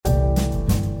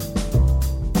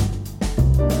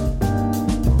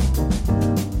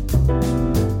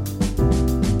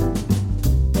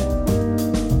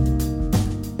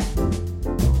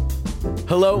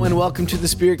Hello and welcome to the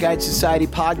Spirit Guide Society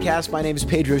podcast. My name is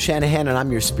Pedro Shanahan and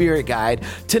I'm your spirit guide.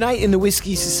 Tonight in the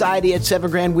Whiskey Society at 7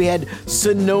 Grand, we had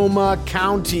Sonoma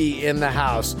County in the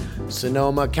house.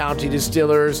 Sonoma County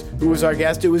Distillers. Who was our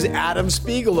guest? It was Adam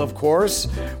Spiegel, of course.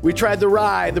 We tried the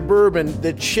rye, the bourbon,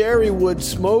 the cherry wood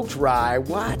smoked rye.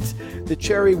 What? The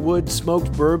cherry wood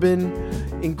smoked bourbon?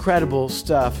 Incredible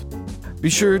stuff.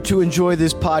 Be sure to enjoy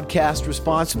this podcast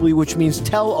responsibly, which means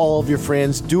tell all of your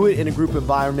friends, do it in a group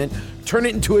environment, turn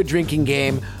it into a drinking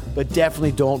game, but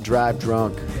definitely don't drive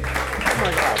drunk. Oh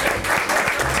my God.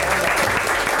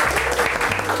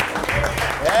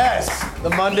 Yes,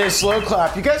 the Monday slow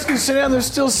clap. You guys can sit down, there's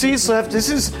still seats left.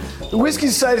 The Whiskey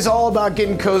Society is all about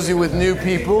getting cozy with new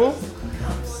people.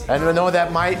 I know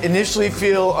that might initially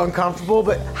feel uncomfortable,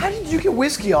 but how did you get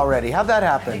whiskey already? How'd that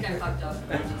happen? I think I fucked up.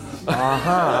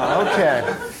 Okay.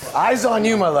 Eyes on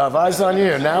you, my love. Eyes on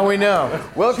you. Now we know.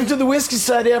 Welcome to the Whiskey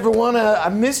Society, everyone. I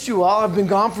missed you all. I've been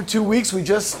gone for 2 weeks. We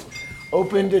just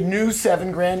opened a new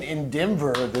 7 Grand in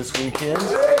Denver this weekend.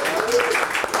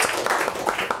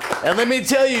 And let me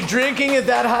tell you, drinking at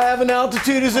that high of an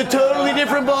altitude is a totally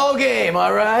different ball game,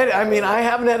 all right? I mean, I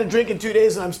haven't had a drink in 2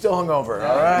 days and I'm still hungover,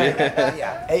 all right?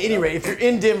 Yeah. At any rate, if you're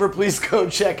in Denver, please go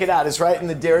check it out. It's right in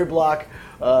the Dairy Block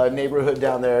neighborhood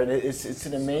down there, and it's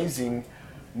an amazing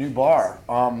new bar.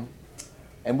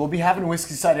 And we'll be having a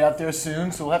Whiskey Society out there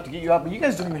soon, so we'll have to get you out. But you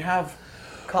guys don't even have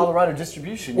Colorado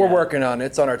distribution yet. We're working on it.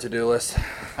 It's on our to-do list.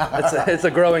 It's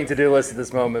a growing to-do list at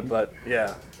this moment, but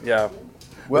yeah.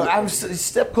 Well, I'm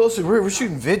step closer. We're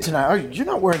shooting vid tonight. You're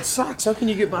not wearing socks. How can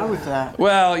you get by with that?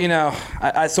 Well, you know,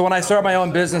 so when I started my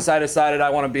own business, I decided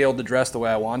I want to be able to dress the way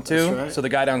I want to. That's right. So the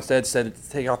guy downstairs said to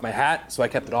take off my hat, so I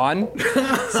kept it on.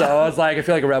 So I was like, I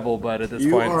feel like a rebel, but at this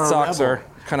point, socks are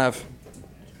kind of,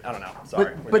 I don't know.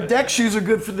 Sorry. But deck shoes are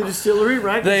good for the distillery,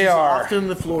 right? They are. Often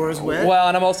the floor is wet. Well,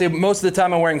 and most of the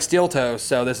time I'm wearing steel toes,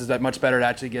 so this is much better to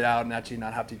actually get out and actually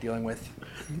not have to be dealing with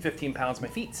 15 pounds on my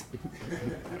feet.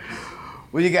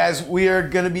 Well, you guys, we are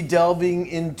going to be delving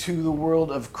into the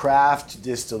world of craft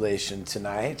distillation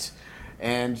tonight.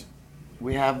 And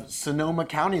we have Sonoma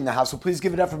County in the house. So please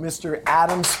give it up for Mr.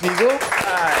 Adam Spiegel.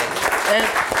 Hi. And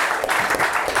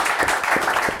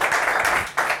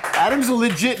Adam's a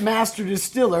legit master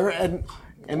distiller. And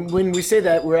when we say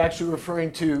that, we're actually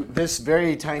referring to this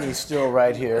very tiny still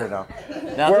right here.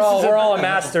 Now We're all a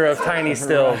master of tiny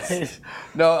stills. Right.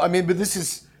 No, I mean, but this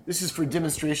is for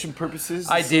demonstration purposes.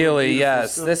 Ideally,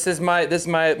 yes. This is my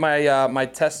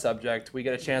test subject. We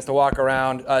get a chance to walk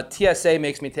around. TSA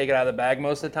makes me take it out of the bag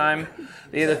most of the time.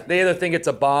 They either think it's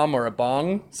a bomb or a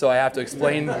bong, so I have to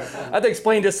explain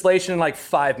distillation in like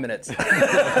 5 minutes.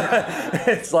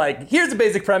 It's like, here's the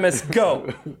basic premise,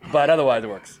 go. But otherwise it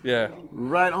works. Yeah.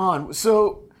 Right on.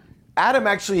 So, Adam,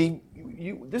 actually,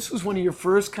 this was one of your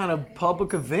first kind of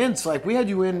public events. Like, we had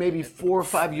you in maybe 4 or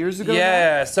 5 years ago.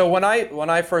 Yeah. Now? So when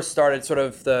I first started, sort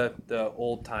of the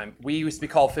old time, we used to be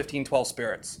called 1512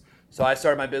 Spirits. So I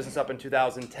started my business up in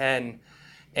 2010.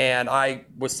 And I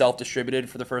was self-distributed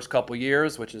for the first couple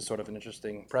years, which is sort of an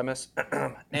interesting premise.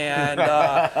 And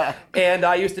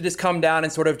I used to just come down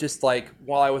and sort of just like,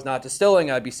 while I was not distilling,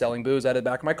 I'd be selling booze out of the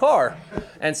back of my car.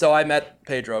 And so I met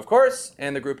Pedro, of course,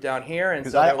 and the group down here. And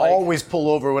because so I always pull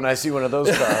over when I see one of those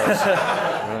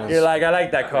cars. You're like, I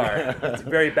like that car. It's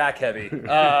very back heavy.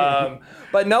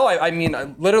 But no, I mean,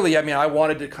 literally, I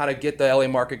wanted to kind of get the LA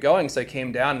market going. So I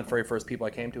came down, and the very first people I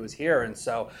came to was here. And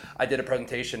so I did a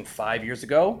presentation 5 years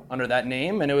ago under that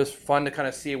name, and it was fun to kind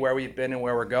of see where we've been and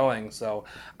where we're going. So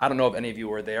I don't know if any of you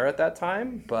were there at that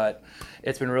time, but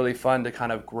it's been really fun to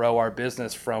kind of grow our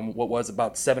business from what was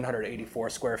about 784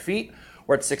 square feet.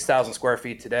 We're at 6,000 square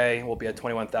feet today. We'll be at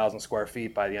 21,000 square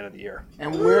feet by the end of the year.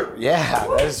 And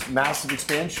that is massive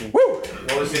expansion. Woo!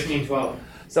 What was 1512?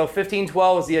 So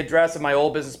 1512 is the address of my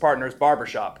old business partner's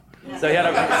barbershop. So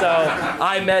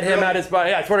I met him at his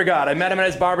I swear to God, I met him at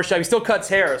his barbershop. He still cuts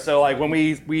hair. So like when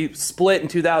we split in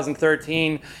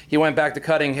 2013, he went back to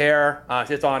cutting hair.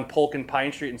 It's on Polk and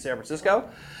Pine Street in San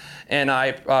Francisco. And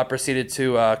I proceeded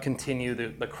to continue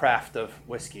the craft of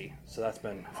whiskey. So that's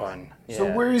been fun. Yeah.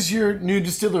 So where is your new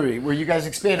distillery? Where you guys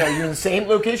expanded? Are you in the same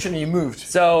location or you moved?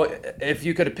 So if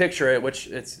you could picture it, which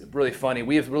it's really funny,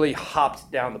 we have really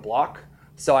hopped down the block.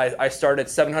 So I started at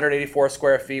 784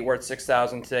 square feet. We're at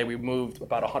 6,000 today. We moved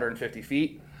about 150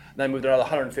 feet. Then I moved another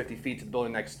 150 feet to the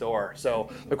building next door.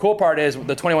 So the cool part is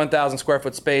the 21,000 square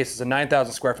foot space is a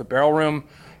 9,000 square foot barrel room,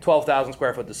 12,000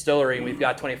 square foot distillery, and we've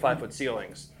got 25 foot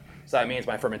ceilings. So that means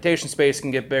my fermentation space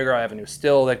can get bigger. I have a new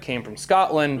still that came from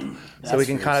Scotland, so we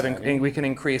can we can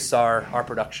increase our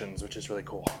productions, which is really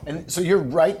cool. And so you're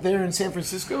right there in San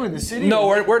Francisco, in the city? No,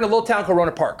 we're in a little town called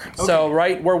Rohnert Park. Okay. So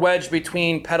we're wedged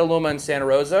between Petaluma and Santa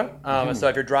Rosa. So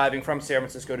if you're driving from San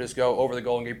Francisco, just go over the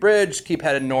Golden Gate Bridge, keep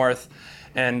headed north,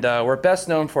 and we're best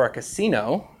known for our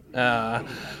casino. It's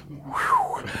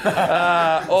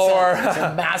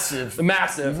a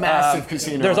massive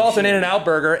casino. There's also an In-N-Out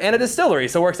burger and a distillery,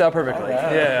 so it works out perfectly.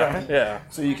 Yeah.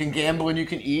 So you can gamble and you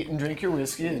can eat and drink your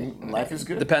whiskey, and life is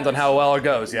good. Depends on how well it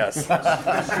goes. Yes.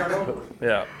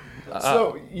 Yeah.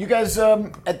 So you guys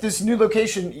at this new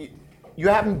location, you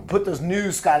haven't put those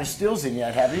new Scottish stills in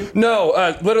yet, have you?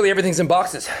 No, literally everything's in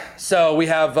boxes. So we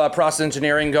have process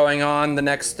engineering going on the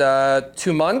next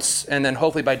 2 months, and then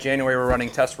hopefully by January we're running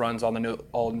test runs on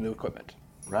all the new equipment.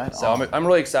 Right. So I'm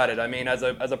really excited. I mean, as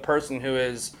a person who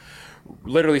is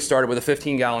literally started with a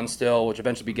 15-gallon still, which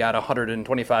eventually begat a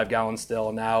 125-gallon still,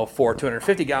 and now 4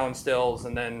 250-gallon stills,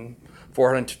 and then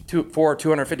 4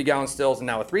 250-gallon stills, and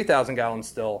now a 3,000-gallon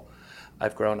still,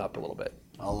 I've grown up a little bit.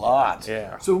 A lot.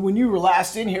 Yeah. So when you were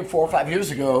last in here 4 or 5 years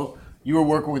ago, you were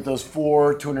working with those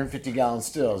 4 250-gallon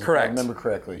stills. Correct. If I remember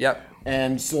correctly. Yep.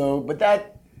 And so,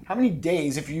 how many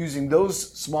days, if you're using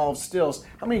those small stills,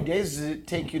 how many days does it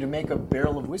take you to make a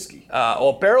barrel of whiskey? Well,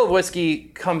 a barrel of whiskey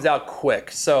comes out quick.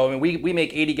 So I mean, we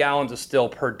make 80 gallons of still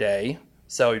per day.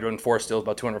 So you're doing 4 stills,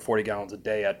 about 240 gallons a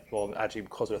day actually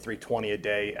closer to 320 a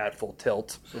day at full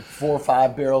tilt. So 4 or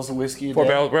 5 barrels of whiskey a day?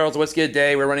 4 barrels of whiskey a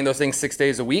day. We're running those things 6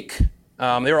 days a week.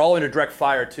 They were all under direct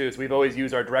fire too, so we've always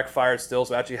used our direct fire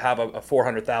stills. We actually have a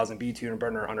 400,000 BTU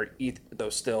burner underneath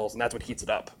those stills, and that's what heats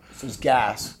it up. So it's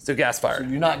gas. So gas fire. So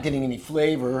you're not getting any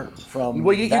flavor from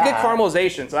you get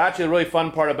caramelization. So actually the really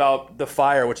fun part about the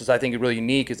fire, which is I think really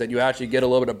unique, is that you actually get a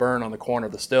little bit of burn on the corner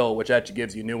of the still, which actually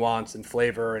gives you nuance and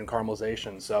flavor and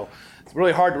caramelization. So it's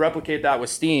really hard to replicate that with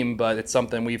steam, but it's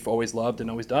something we've always loved and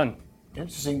always done.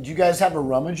 Interesting. Do you guys have a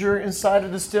rummager inside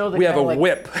of the still? We have a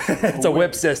whip. It's a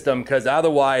whip system, because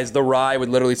otherwise the rye would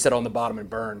literally sit on the bottom and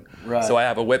burn. Right. So I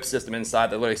have a whip system inside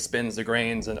that literally spins the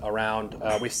grains around.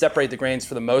 We separate the grains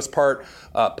for the most part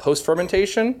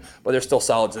post-fermentation, but there's still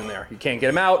solids in there. You can't get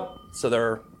them out, so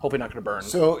they're hopefully not going to burn.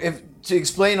 So to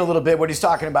explain a little bit what he's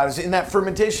talking about is in that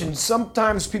fermentation,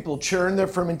 sometimes people churn their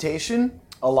fermentation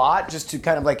a lot just to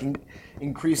kind of like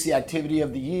increase the activity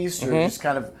of the yeast, or just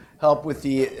kind of help with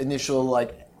the initial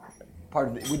part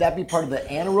of it. Would that be part of the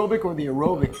anaerobic or the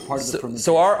aerobic part of the fermentation?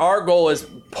 So our goal is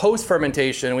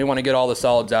post-fermentation, we want to get all the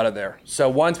solids out of there. So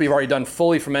once we've already done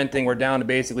fully fermenting, we're down to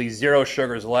basically 0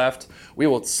 sugars left. We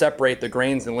will separate the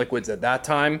grains and liquids at that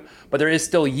time, but there is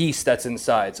still yeast that's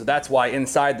inside. So that's why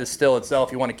inside the still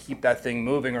itself, you want to keep that thing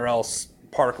moving, or else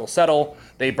particles settle,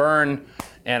 they burn,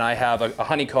 and I have a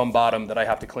honeycomb bottom that I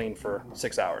have to clean for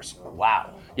 6 hours.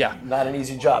 Wow. Yeah. Not an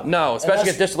easy job. No, especially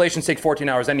because distillations take 14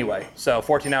 hours anyway. So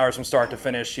 14 hours from start to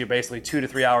finish, you basically 2 to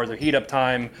 3 hours of heat up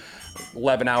time,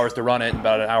 11 hours to run it, and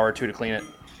about an hour or 2 to clean it.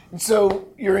 And so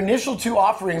your initial 2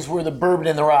 offerings were the bourbon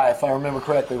and the rye, if I remember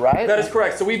correctly, right? That is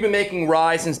correct. So we've been making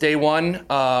rye since day one.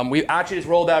 We actually just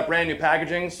rolled out brand new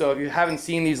packaging. So if you haven't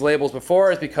seen these labels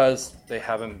before, it's because they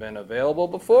haven't been available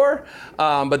before.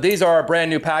 But these are our brand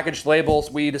new packaged labels.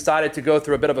 We decided to go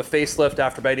through a bit of a facelift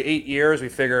after about 8 years. We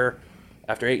figure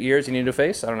after 8 years, you need a new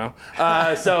face? I don't know.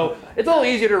 So it's a little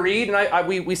easier to read, and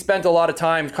we spent a lot of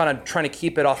time kind of trying to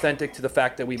keep it authentic to the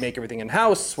fact that we make everything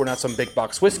in-house. We're not some big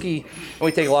box whiskey, and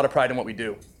we take a lot of pride in what we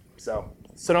do. So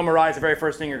Sonoma rye is the very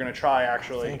first thing you're going to try,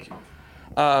 actually. Thank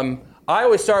you. I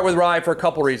always start with rye for a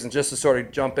couple reasons, just to sort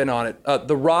of jump in on it.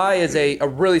 The rye is a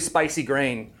really spicy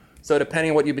grain, so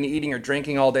depending on what you've been eating or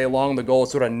drinking all day long, the goal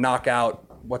is sort of knock out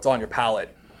what's on your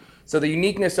palate. So the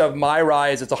uniqueness of my rye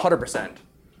is it's 100%.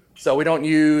 So we don't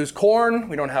use corn,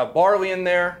 we don't have barley in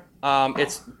there.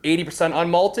 It's 80%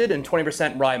 unmalted and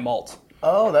 20% rye malt.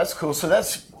 Oh, that's cool. So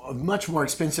that's a much more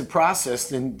expensive process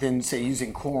than say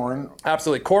using corn.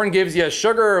 Absolutely. Corn gives you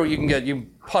sugar, you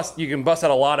can bust out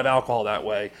a lot of alcohol that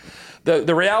way.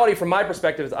 The reality from my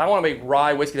perspective is I want to make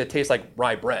rye whiskey that tastes like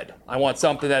rye bread. I want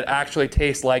something that actually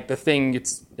tastes like the thing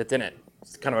that's in it.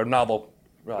 It's kind of a novel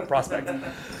prospect.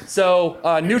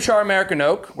 So new char American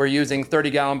oak, we're using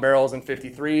 30-gallon barrels and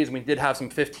 53s. We did have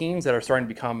some 15s that are starting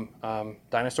to become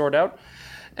dinosaured out.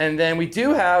 And then we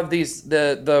do have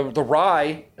the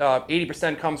rye,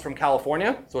 80% comes from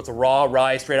California. So it's a raw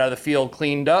rye straight out of the field,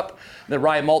 cleaned up. The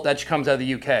rye malt that comes out of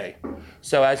the UK.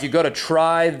 So as you go to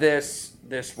try this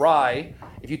rye,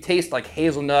 if you taste like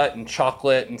hazelnut and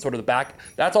chocolate and sort of the back,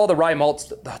 that's all the rye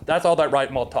malt. That's all that rye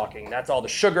malt talking. That's all the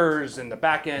sugars and the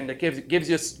back end. It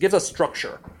gives us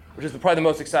structure, which is probably the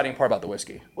most exciting part about the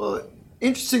whiskey. Well,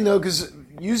 interesting though, because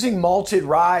using malted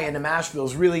rye in a mash bill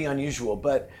is really unusual,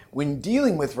 but when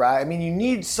dealing with rye, I mean, you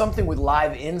need something with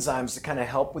live enzymes to kind of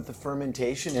help with the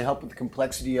fermentation and help with the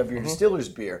complexity of your distiller's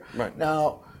beer. Right.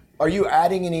 Now, are you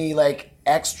adding any like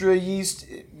extra yeast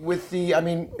with the? I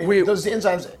mean, those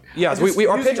enzymes. Yes,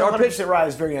 our pitch rye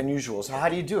is very unusual. So how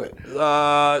do you do it?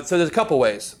 So there's a couple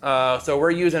ways. So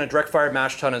we're using a direct fired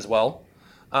mash tun as well.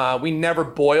 We never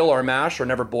boil our mash or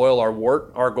never boil our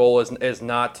wort. Our goal is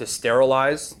not to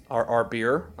sterilize our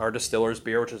beer, our distiller's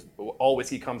beer, which is all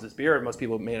whiskey comes as beer. Most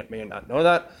people may not know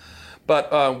that.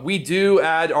 But we do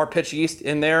add our pitch yeast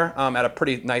in there at a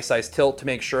pretty nice size tilt to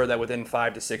make sure that within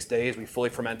 5 to 6 days we fully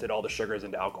fermented all the sugars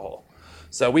into alcohol.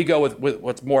 So we go with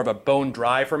what's more of a bone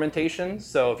dry fermentation.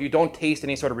 So if you don't taste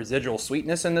any sort of residual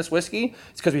sweetness in this whiskey,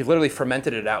 it's because we've literally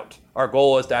fermented it out. Our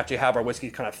goal is to actually have our whiskey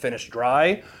kind of finish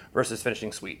dry versus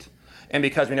finishing sweet. And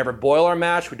because we never boil our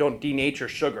mash, we don't denature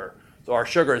sugar. So our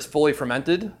sugar is fully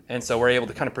fermented, and so we're able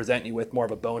to kind of present you with more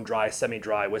of a bone dry,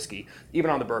 semi-dry whiskey, even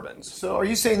on the bourbons. So are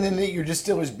you saying then that your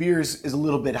distiller's beer is a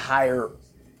little bit higher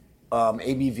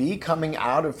ABV coming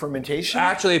out of fermentation?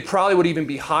 Actually, it probably would even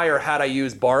be higher had I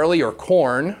used barley or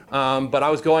corn. But I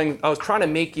was trying to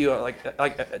make you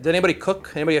did anybody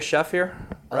cook? Anybody a chef here?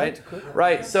 Right? I like to cook.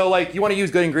 Right. So like you want to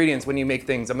use good ingredients when you make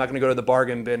things. I'm not going to go to the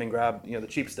bargain bin and grab the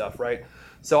cheap stuff, right?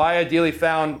 So I ideally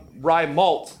found rye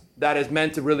malt that is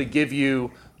meant to really give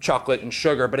you chocolate and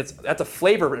sugar, but that's a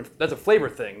flavor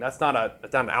thing. That's not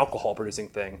an alcohol producing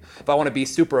thing. If I want to be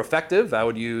super effective, I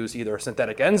would use either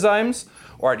synthetic enzymes,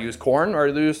 or I'd use corn, or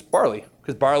I'd use barley,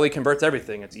 because barley converts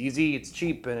everything. It's easy, it's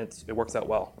cheap, and it works out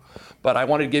well. But I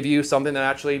wanted to give you something that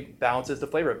actually balances the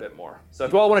flavor a bit more. So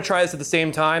if you all want to try this at the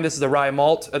same time, this is the rye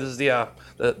malt. This is the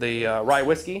rye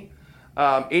whiskey,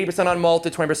 80%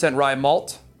 unmalted, 20% rye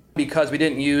malt. Because we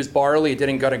didn't use barley, it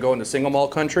didn't go into single malt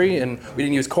country, and we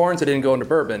didn't use corn, so it didn't go into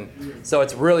bourbon. So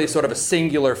it's really sort of a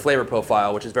singular flavor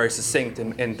profile, which is very succinct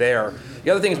in there.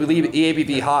 The other thing is we leave the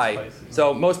ABV high.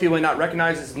 So most people may not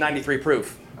recognize this is 93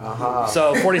 proof.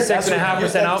 So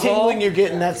 46.5% alcohol. Tingling you're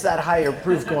getting, that's that higher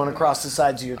proof going across the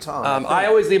sides of your tongue. I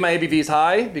always leave my ABVs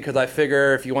high because I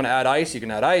figure if you want to add ice, you can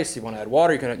add ice. You want to add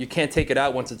water, you can't take it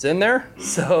out once it's in there.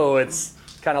 So it's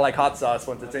kind of like hot sauce.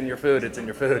 Once it's in your food, it's in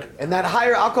your food. And that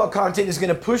higher alcohol content is going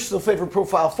to push the flavor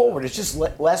profile forward. It's just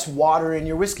less water in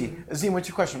your whiskey. Azim, what's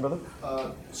your question, brother?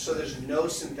 So there's no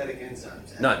synthetic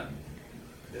enzymes? None.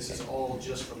 This is all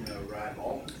just from the rye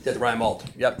malt? Yeah, the rye malt.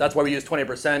 Yep, that's why we use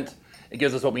 20%. It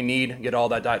gives us what we need, get all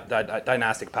that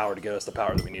dynastic power to get us the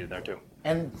power that we need in there too.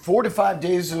 And 4 to 5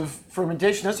 days of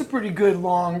fermentation, that's a pretty good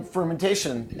long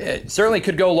fermentation. It certainly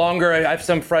could go longer. I have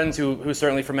some friends who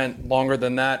certainly ferment longer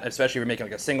than that, especially if you're making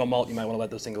like a single malt, you might want to let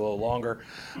those things a little longer.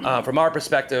 From our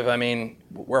perspective, I mean,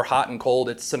 we're hot and cold.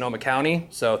 It's Sonoma County,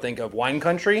 so think of wine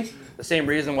country. The same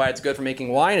reason why it's good for making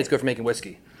wine, it's good for making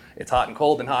whiskey. It's hot and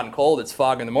cold and hot and cold. It's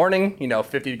fog in the morning,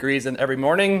 50 degrees every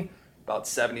morning, about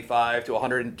 75 to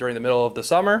 100 during the middle of the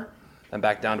summer, and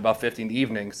back down to about 50 in the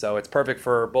evening. So it's perfect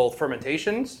for both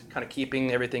fermentations, kind of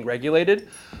keeping everything regulated,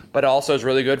 but it also is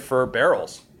really good for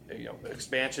barrels.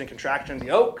 Expansion and contraction of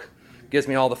the oak gives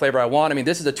me all the flavor I want. I mean,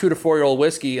 this is a 2 to 4 year old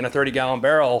whiskey in a 30-gallon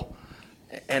barrel,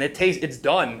 and it's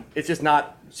done. It's just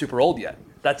not super old yet.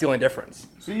 That's the only difference.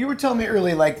 So you were telling me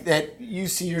earlier, that you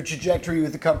see your trajectory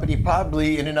with the company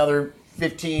probably in another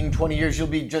 15, 20 years, you'll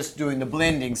be just doing the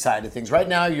blending side of things. Right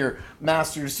now, you're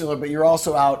master distiller, but you're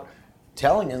also out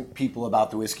telling people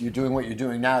about the whiskey. You're doing what you're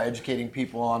doing now, educating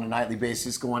people on a nightly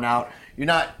basis, going out. You're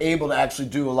not able to actually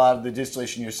do a lot of the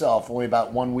distillation yourself, only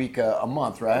about 1 week a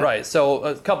month, right? Right. So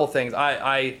a couple things.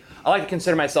 I like to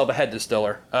consider myself a head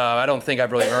distiller. I don't think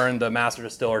I've really earned the master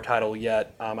distiller title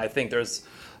yet. I think there's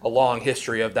a long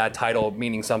history of that title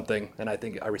meaning something, and I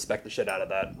think I respect the shit out of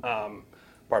that.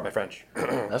 Pardon my French.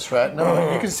 That's right.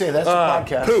 No, you can say that's a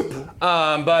podcast. Poop.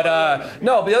 No,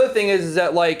 but the other thing is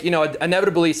that,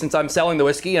 inevitably, since I'm selling the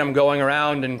whiskey and I'm going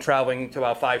around and traveling to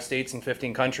about 5 states and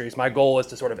 15 countries, my goal is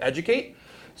to sort of educate.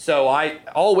 So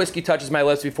all whiskey touches my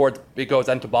lips before it goes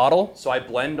into bottle. So I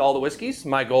blend all the whiskeys.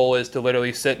 My goal is to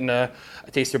literally sit in a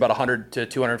taster about 100 to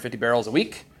 250 barrels a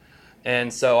week.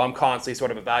 And so I'm constantly sort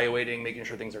of evaluating, making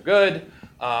sure things are good.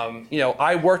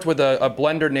 I worked with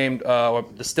a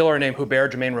distiller named Hubert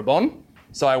Germain Rabon.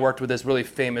 So I worked with this really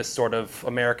famous sort of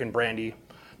American brandy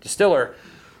distiller.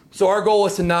 So our goal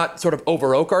is to not sort of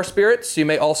over oak our spirits. So you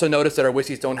may also notice that our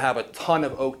whiskeys don't have a ton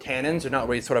of oak tannins. They're not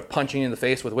really sort of punching you in the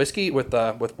face with whiskey, with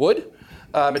wood.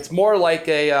 It's more like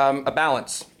a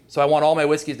balance. So I want all my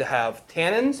whiskeys to have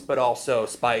tannins, but also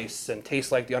spice and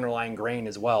taste like the underlying grain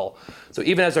as well. So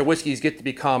even as our whiskeys get to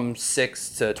become 6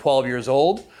 to 12 years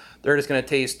old, they're just going to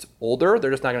taste older. They're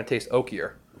just not going to taste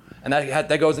oakier. And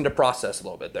that goes into process a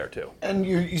little bit there too. And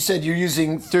you said you're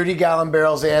using 30-gallon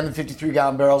barrels and the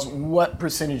 53-gallon barrels. What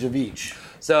percentage of each?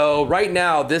 So right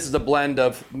now, this is a blend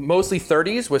of mostly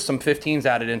 30s with some 15s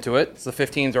added into it. So the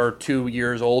 15s are 2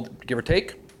 years old, give or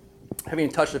take. Haven't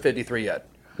even touched the 53 yet.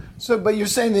 So, but you're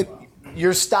saying that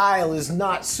your style is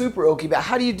not super oaky, but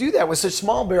how do you do that with such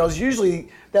small barrels? Usually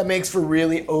that makes for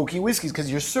really oaky whiskeys because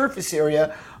your surface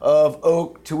area of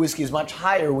oak to whiskey is much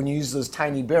higher when you use those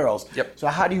tiny barrels. Yep. So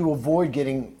how do you avoid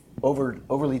getting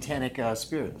overly tannic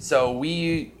spirits? So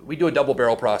we do a double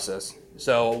barrel process.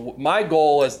 So my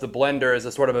goal as the blender is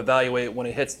to sort of evaluate when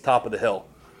it hits the top of the hill.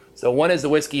 So when is the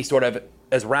whiskey sort of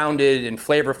as rounded and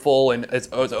flavorful and as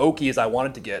oaky as I want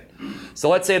it to get? So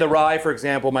let's say the rye, for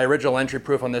example, my original entry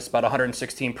proof on this is about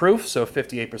 116 proof, so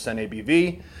 58%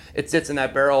 ABV. It sits in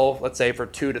that barrel, let's say, for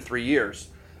 2 to 3 years.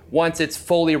 Once it's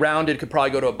fully rounded, could probably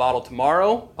go to a bottle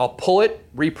tomorrow. I'll pull it,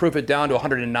 reproof it down to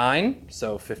 109,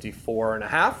 so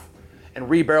 54.5, and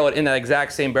rebarrel it in that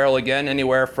exact same barrel again,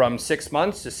 anywhere from 6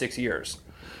 months to 6 years.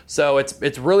 So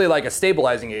it's really like a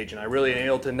stabilizing agent. I really am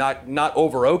able to not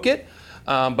over oak it,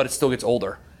 but it still gets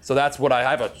older. So that's what I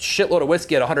have a shitload of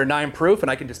whiskey at 109 proof,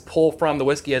 and I can just pull from the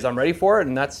whiskey as I'm ready for it,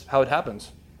 and that's how it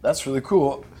happens. That's really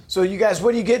cool. So you guys,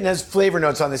 what are you getting as flavor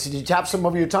notes on this? Did you tap some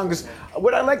over your tongue? Because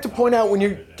what I like to point out when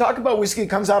you talk about whiskey that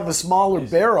comes out of a smaller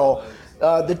barrel,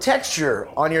 the texture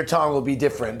on your tongue will be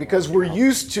different because we're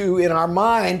used to, in our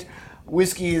mind,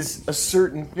 whiskey is a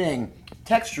certain thing.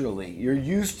 Texturally, you're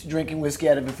used to drinking whiskey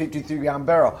out of a 53-gallon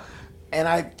barrel. And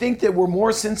I think that we're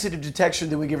more sensitive to texture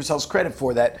than we give ourselves credit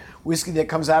for. That whiskey that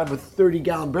comes out of a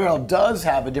 30-gallon barrel does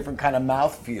have a different kind of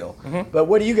mouthfeel. Mm-hmm. But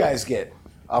what do you guys get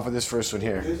off of this first one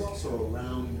here? There's also a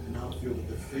round mouthfeel, but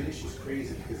the finish is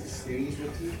crazy because it stays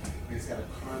with you and it's got a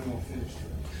caramel finish to it.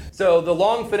 So the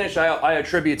long finish I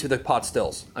attribute to the pot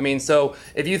stills. I mean, so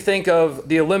if you think of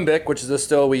the Alembic, which is the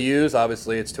still we use,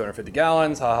 obviously it's 250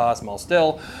 gallons, small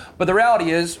still. But the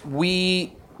reality is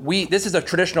this is a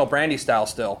traditional brandy style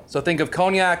still. So think of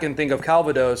cognac and think of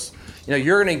Calvados.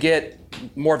 You're going to get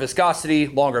more viscosity,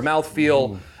 longer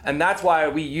mouthfeel, and that's why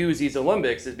we use these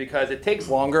Alembics is because it takes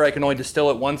longer. I can only distill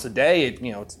it once a day.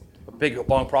 It's a big,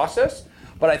 long process.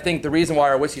 But I think the reason why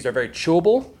our whiskeys are very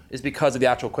chewable is because of the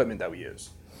actual equipment that we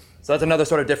use. So that's another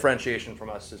sort of differentiation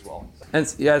from us as well.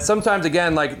 And yeah, sometimes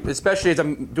again, like especially as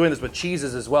I'm doing this with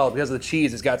cheeses as well, because of the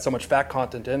cheese, it's got so much fat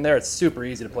content in there. It's super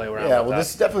easy to play around. Yeah, with well, that.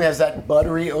 This definitely has that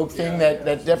buttery oak thing that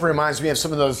definitely reminds me of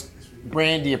some of those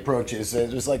brandy approaches.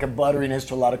 There's like a butteriness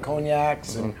to a lot of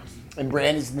cognacs and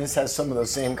brandies, and this has some of those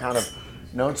same kind of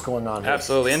notes going on here.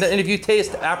 Absolutely, and if you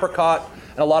taste apricot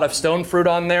and a lot of stone fruit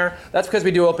on there, that's because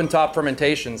we do open top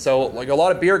fermentation. So like a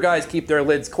lot of beer guys keep their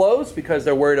lids closed because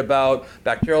they're worried about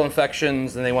bacterial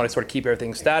infections and they want to sort of keep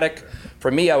everything static.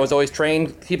 For me, I was always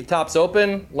trained, keep the tops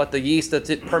open, let the yeast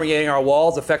that's permeating our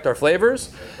walls affect our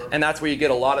flavors, and that's where you get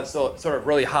a lot of sort of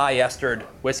really high estered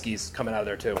whiskeys coming out of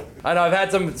there too. I know I've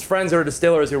had some friends who are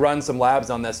distillers who run some labs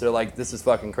on this. They're like, this is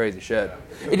fucking crazy shit.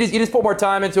 You just put more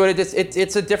time into it.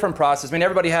 It's a different process. I mean,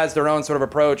 everybody has their own sort of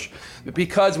approach. But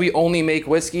because we only make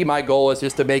whiskey, my goal is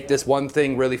just to make this one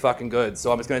thing really fucking good.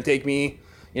 So it's going to take me,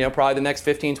 probably the next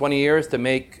 15, 20 years to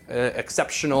make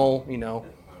exceptional,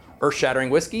 earth-shattering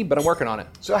whiskey, but I'm working on it.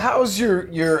 So how's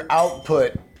your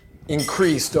output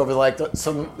increased over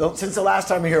since the last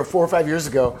time you were here 4 or 5 years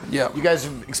ago? Yeah. You guys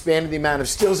have expanded the amount of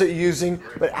stills that you're using,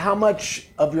 but how much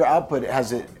of your output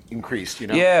has it increased?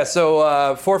 Yeah,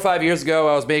 so 4 or 5 years ago,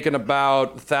 I was making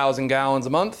about 1,000 gallons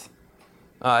a month.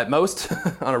 At most,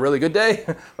 on a really good day,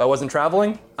 if I wasn't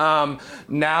traveling.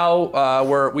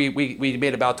 Now we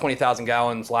made about 20,000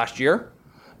 gallons last year.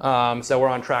 So we're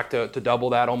on track to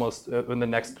double that almost in the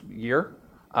next year.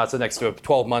 So next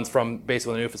 12 months from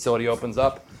basically when the new facility opens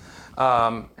up.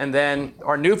 And then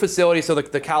our new facility, so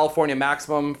the California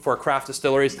maximum for craft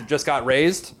distilleries just got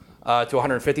raised to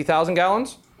 150,000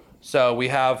 gallons. So we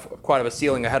have quite of a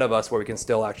ceiling ahead of us where we can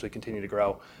still actually continue to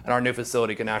grow. And our new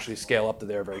facility can actually scale up to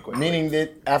there very quickly. Meaning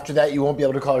that after that, you won't be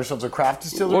able to call yourselves a craft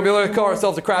distillery? We'll be able to call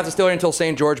ourselves a craft distillery until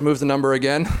St. George moves the number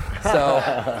again.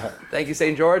 So thank you,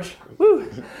 St. George. Woo.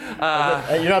 You're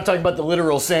not talking about the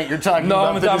literal saint. You're talking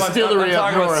about the distillery.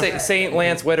 I'm talking about St.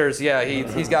 Lance Witters. Yeah,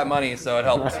 he's got money, so it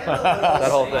helps. That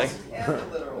whole thing.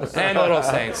 And Little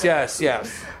Saints. Yes.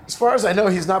 As far as I know,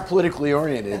 he's not politically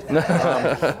oriented.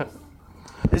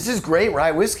 This is great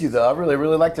rye whiskey, though. I really,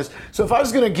 really like this. So if I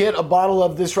was going to get a bottle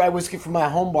of this rye whiskey from my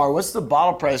home bar, what's the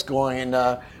bottle price going in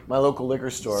my local liquor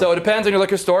store? So it depends on your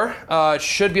liquor store. It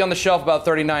should be on the shelf about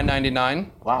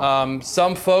 $39.99. Wow.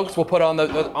 Some folks will put on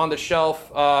the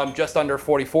shelf just under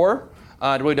 $44.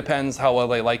 It really depends how well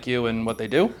they like you and what they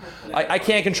do. I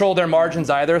can't control their margins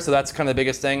either, so that's kind of the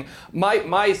biggest thing.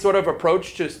 My sort of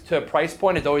approach to price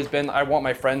point has always been I want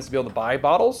my friends to be able to buy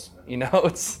bottles. You know,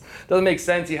 it doesn't make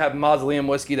sense. You have Mausoleum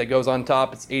whiskey that goes on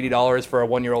top. It's $80 for a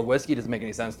 1-year-old whiskey. It doesn't make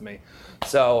any sense to me.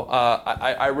 So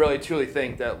I really truly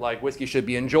think that like whiskey should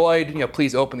be enjoyed. You know,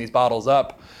 please open these bottles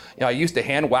up. You know, I used to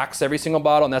hand wax every single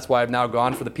bottle, and that's why I've now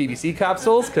gone for the PVC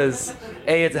capsules, because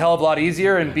A, it's a hell of a lot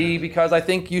easier, and B, because I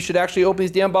think you should actually open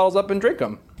these damn bottles up and drink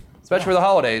them, especially for the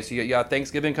holidays. You got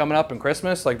Thanksgiving coming up and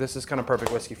Christmas. Like, this is kind of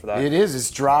perfect whiskey for that. It is.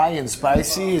 It's dry and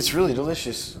spicy. It's really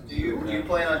delicious. Do you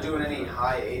plan on doing any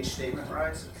high age statement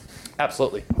rye?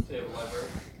 Absolutely.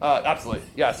 Absolutely.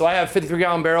 Yeah, so I have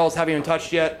 53-gallon barrels, haven't even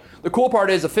touched yet. The cool part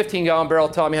is a 15-gallon barrel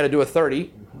taught me how to do a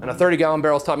 30. And a 30-gallon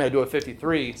barrel taught me how to do a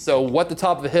 53. So what the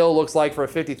top of the hill looks like for a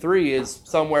 53 is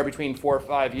somewhere between 4 or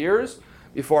 5 years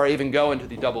before I even go into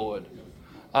the double wood.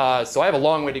 So I have a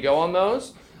long way to go on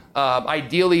those.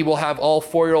 Ideally, we'll have all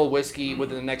 4-year-old whiskey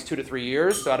within the next 2 to 3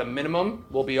 years. So at a minimum,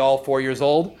 we'll be all 4 years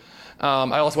old.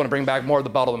 I also want to bring back more of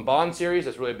the Bottled and Bond series.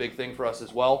 That's really a big thing for us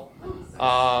as well.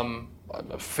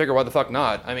 Figure why the fuck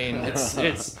not? I mean,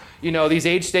 it's you know, these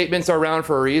age statements are around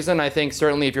for a reason. I think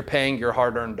certainly if you're paying your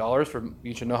hard-earned dollars,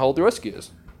 you should know how old your whiskey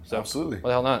is. So, absolutely. Why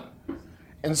the hell not?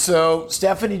 And so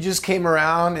Stephanie just came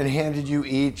around and handed you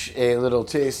each a little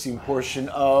tasting portion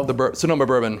of the Sonoma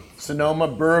bourbon. Sonoma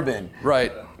bourbon.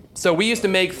 Right. So we used to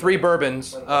make 3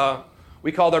 bourbons.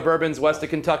 We called our bourbons West of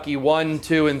Kentucky 1,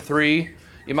 2, and 3.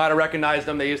 You might have recognized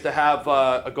them. They used to have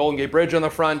a Golden Gate Bridge on the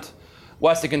front.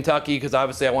 West of Kentucky, because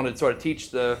obviously I wanted to sort of teach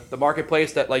the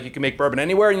marketplace that like you can make bourbon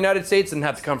anywhere in the United States and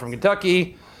have to come from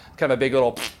Kentucky. Kind of a big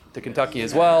little to Kentucky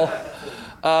as well.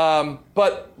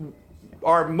 But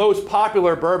our most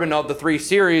popular bourbon of the 3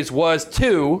 series was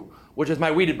 2, which is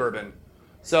my wheated bourbon.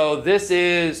 So this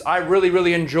is, I really,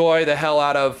 really enjoy the hell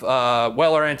out of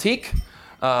Weller Antique, you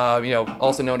know,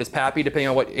 also known as Pappy, depending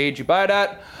on what age you buy it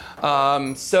at.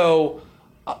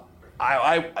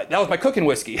 That was my cooking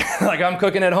whiskey. Like I'm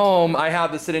cooking at home, I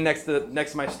have this sitting next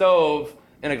to my stove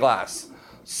in a glass.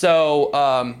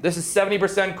 So this is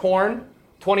 70% corn,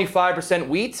 25%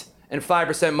 wheat, and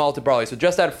 5% malted barley. So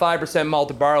just that 5%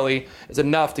 malted barley is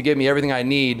enough to give me everything I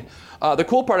need. The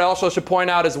cool part I also should point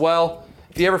out as well,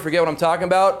 if you ever forget what I'm talking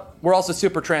about, we're also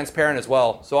super transparent as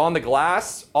well. So on the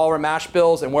glass, all our mash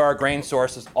bills and where our grain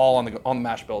source is all on the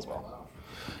mash bill as well.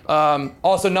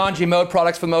 Also non-GMO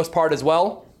products for the most part as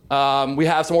well. We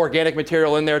have some organic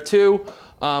material in there too,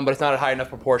 but it's not a high enough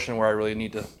proportion where I really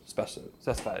need to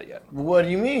specify it yet. What do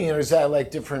you mean? Is that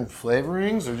like different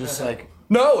flavorings or just like...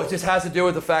 No, it just has to do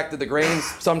with the fact that the grains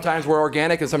sometimes were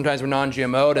organic and sometimes were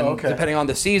non-GMO'd, and depending on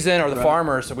the season or the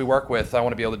farmers that we work with, I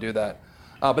want to be able to do that.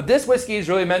 But this whiskey is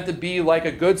really meant to be like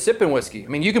a good sipping whiskey. I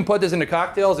mean, you can put this into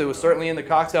cocktails. It was certainly in the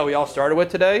cocktail we all started with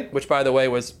today, which, by the way,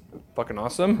 was fucking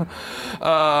awesome.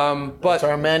 But it's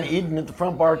our man Eden at the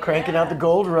front bar cranking out the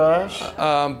Gold Rush.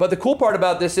 But the cool part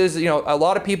about this is, you know, a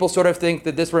lot of people sort of think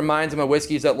that this reminds them of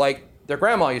whiskeys that, like, their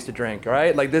grandma used to drink,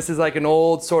 right? Like, this is like an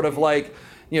old sort of, like,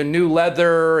 you know, new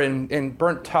leather and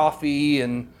burnt toffee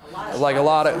and like a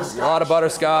lot of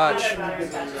butterscotch,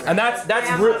 and that's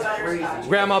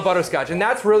grandma butterscotch, and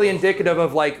that's really indicative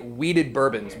of like wheated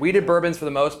bourbons. Wheated bourbons for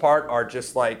the most part are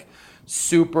just like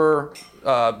super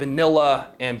vanilla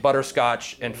and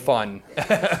butterscotch and fun.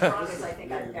 Strongest I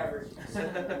think I've ever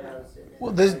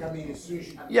Well,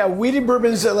 wheated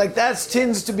bourbons like that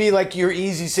tends to be like your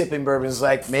easy sipping bourbons,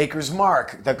 like Maker's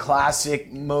Mark, the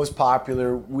classic, most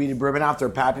popular wheated bourbon out there.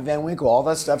 Pappy Van Winkle, all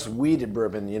that stuff's wheated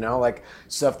bourbon, you know, like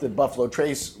stuff that Buffalo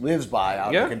Trace lives by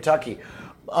out in Kentucky.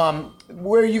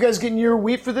 Where are you guys getting your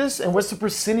wheat for this, and what's the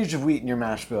percentage of wheat in your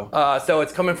mash bill? So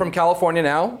it's coming from California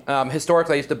now.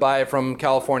 Historically, I used to buy it from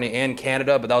California and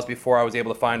Canada, but that was before I was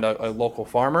able to find a local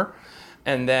farmer.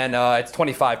 And then it's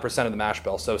 25% of the mash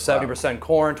bill. So 70%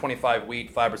 corn, 25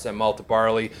 wheat, 5% malted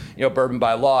barley. You know, bourbon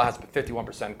by law has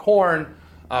 51% corn.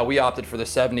 We opted for the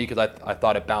 70 because I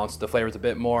thought it balanced the flavors a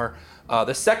bit more.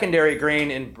 The secondary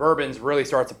grain in bourbons really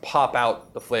starts to pop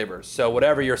out the flavors. So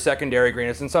whatever your secondary grain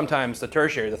is, and sometimes the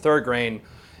tertiary, the third grain,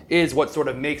 is what sort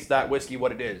of makes that whiskey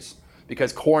what it is.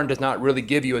 Because corn does not really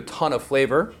give you a ton of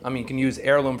flavor. I mean, you can use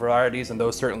heirloom varieties, and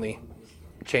those certainly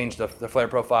change the flavor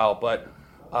profile. But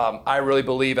I really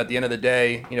believe at the end of the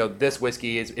day, you know, this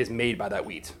whiskey is made by that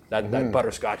wheat, that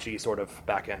butterscotchy sort of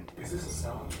back end. Is this a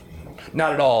sour?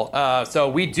 Not at all. So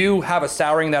we do have a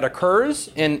souring that occurs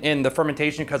in the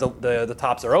fermentation because the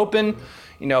tops are open.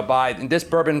 You know, and this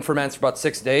bourbon ferments for about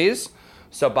 6 days.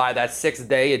 So by that 6th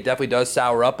day, it definitely does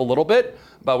sour up a little bit.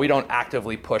 But we don't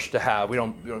actively push to have. We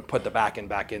don't put the back end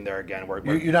back in there again.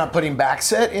 You're not putting back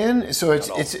set in, so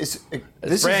it's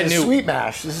This is a sweet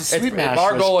mash. This is sweet mash.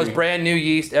 Our goal is recipe. brand new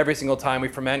yeast every single time we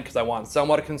ferment because I want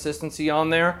somewhat of consistency on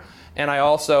there. And I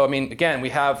also, again, we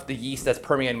have the yeast that's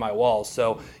permeating my walls.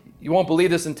 So you won't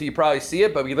believe this until you probably see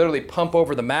it, but we literally pump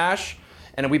over the mash.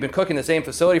 And we've been cooking the same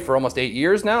facility for almost 8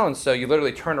 years now. And so you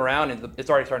literally turn around and it's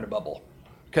already starting to bubble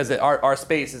because our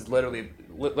space is literally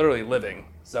living.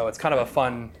 So it's kind of a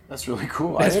fun. That's really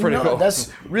cool. That's pretty cool.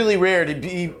 That's really rare to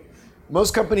be.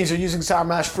 Most companies are using sour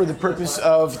mash for the purpose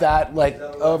of that,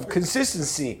 of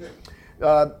consistency.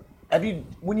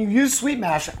 When you use sweet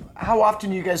mash, how often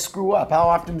do you guys screw up? How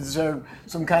often is there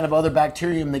some kind of other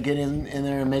bacterium that get in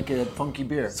there and make a funky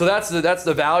beer? So that's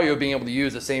the value of being able to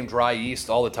use the same dry yeast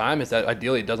all the time is that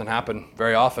ideally it doesn't happen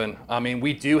very often.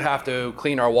 We do have to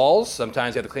clean our walls.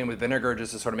 Sometimes you have to clean with vinegar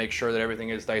just to sort of make sure that everything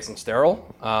is nice and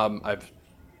sterile. I've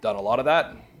done a lot of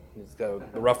that. The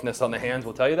roughness on the hands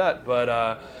will tell you that.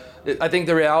 But I think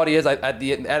the reality is at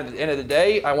the end of the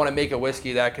day, I want to make a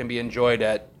whiskey that can be enjoyed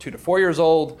at 2 to 4 years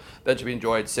old, that should be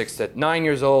enjoyed 6 to 9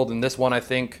 years old. And this one, I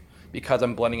think, because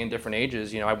I'm blending in different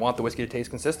ages, I want the whiskey to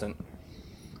taste consistent.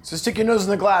 So stick your nose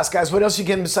in the glass, guys. What else you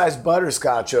getting besides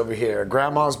butterscotch over here?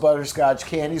 Grandma's butterscotch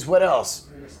candies. What else?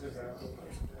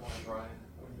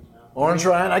 Orange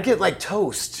rind. I get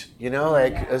toast.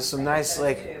 Some nice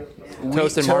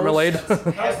Toast and marmalade.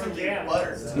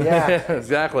 Yeah,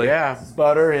 exactly. Yeah,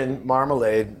 butter and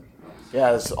marmalade.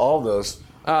 Yeah, it's all those.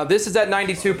 This is at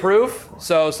 92 proof,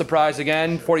 so surprise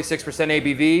again, 46%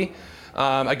 ABV.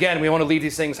 Again, we want to leave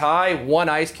these things high. 1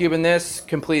 ice cube in this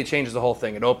completely changes the whole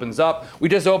thing. It opens up. We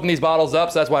just opened these bottles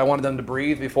up, so that's why I wanted them to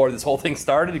breathe before this whole thing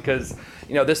started, because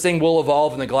this thing will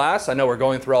evolve in the glass. I know we're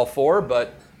going through all 4,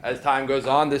 but as time goes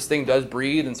on, this thing does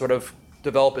breathe and sort of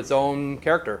develop its own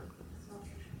character.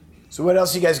 So what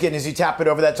else are you guys getting as you tap it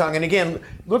over that tongue? And again,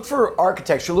 look for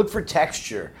architecture, look for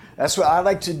texture. That's what I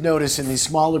like to notice in these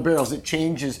smaller barrels. It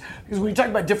changes, because when you talk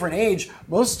about different age,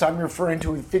 most of the time you're referring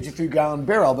to a 53-gallon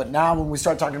barrel, but now when we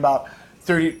start talking about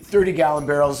 30-gallon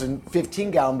barrels and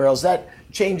 15-gallon barrels, that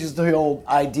changes the whole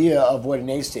idea of what an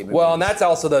age statement Well, means. and that's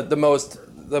also the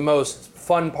most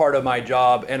fun part of my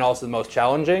job, and also the most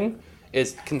challenging,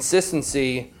 is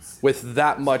consistency with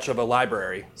that much of a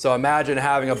library. So imagine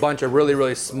having a bunch of really,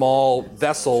 really small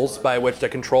vessels by which to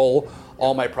control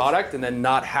all my product, and then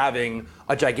not having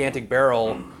a gigantic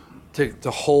barrel to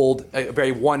hold a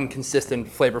very one consistent,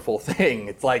 flavorful thing.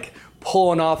 It's like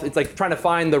pulling off, it's like trying to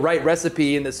find the right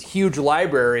recipe in this huge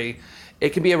library.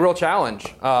 It can be a real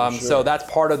challenge. So that's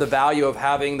part of the value of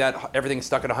having that everything's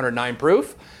stuck at 109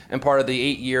 proof, and part of the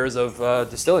 8 years of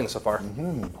distilling so far.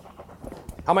 Mm-hmm.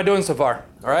 How am I doing so far?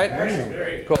 All right?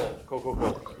 Very cool.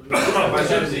 How much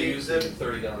do you use it?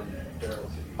 30-gallon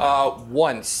barrels.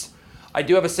 Once. I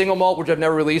do have a single malt, which I've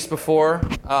never released before.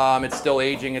 It's still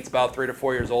aging. It's about 3 to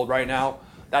 4 years old right now.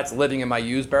 That's living in my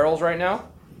used barrels right now.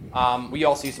 We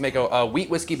also used to make a wheat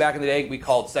whiskey back in the day. We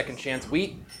called Second Chance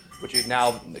Wheat, which we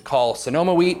now call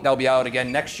Sonoma Wheat. That'll be out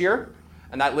again next year.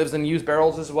 And that lives in used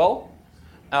barrels as well.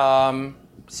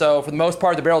 So for the most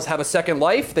part, the barrels have a second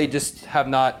life. They just have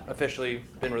not officially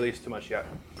been released too much yet.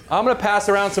 I'm going to pass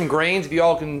around some grains if you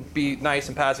all can be nice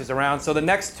and pass these around. So the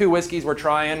next 2 whiskeys we're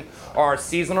trying are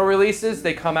seasonal releases.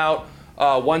 They come out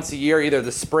once a year, either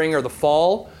the spring or the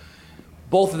fall.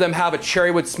 Both of them have a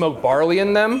cherrywood smoked barley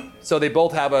in them. So they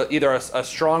both have either a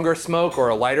stronger smoke or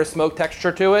a lighter smoke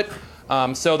texture to it.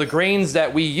 So the grains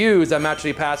that we use, I'm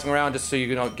actually passing around just so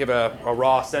you can give a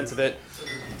raw sense of it.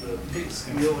 It's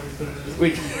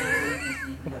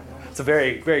a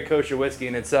very, very kosher whiskey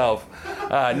in itself.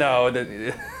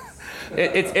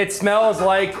 It smells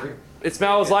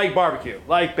like barbecue,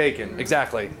 like bacon,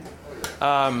 exactly.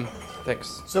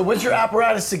 Thanks. So what's your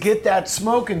apparatus to get that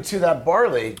smoke into that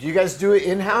barley? Do you guys do it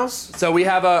in-house? So we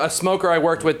have a smoker I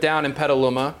worked with down in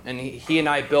Petaluma, and he and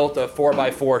I built a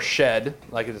 4x4 shed,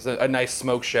 like it's a nice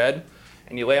smoke shed,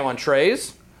 and you lay them on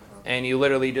trays, and you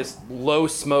literally just low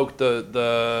smoke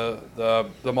the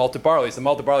malted barley. So the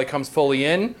malted barley comes fully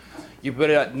in. You put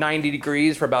it at 90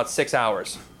 degrees for about 6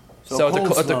 hours. So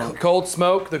it's a cold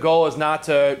smoke. The goal is not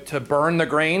to burn the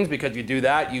grains, because if you do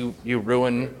that, you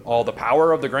ruin all the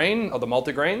power of the grain, of the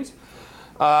malted grains.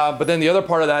 But then the other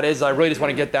part of that is I really just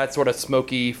want to get that sort of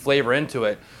smoky flavor into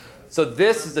it. So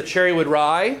this is the cherrywood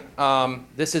rye.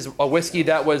 This is a whiskey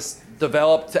that was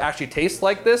developed to actually taste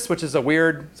like this, which is a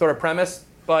weird sort of premise.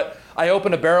 But I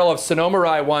opened a barrel of Sonoma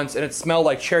rye once, and it smelled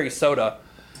like cherry soda.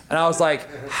 And I was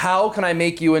like, how can I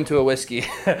make you into a whiskey?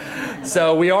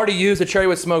 So we already used the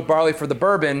cherrywood smoked barley for the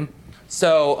bourbon.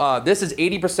 So this is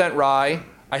 80% rye.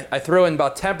 I threw in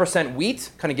about 10% wheat,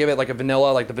 kind of give it like a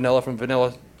vanilla, like the vanilla from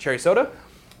vanilla cherry soda.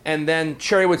 And then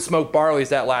cherrywood smoked barley is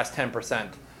that last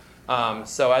 10%.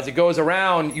 So as it goes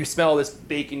around, you smell this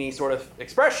bacony sort of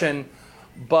expression.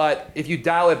 But if you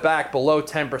dial it back below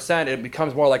 10%, it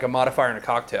becomes more like a modifier in a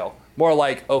cocktail. More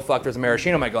like, oh fuck, there's a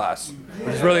maraschino in my glass,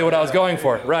 which is really what I was going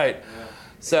for, right?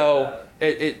 So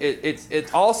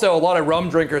it's also, a lot of rum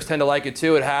drinkers tend to like it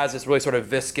too. It has this really sort of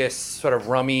viscous, sort of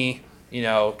rummy, kind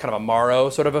of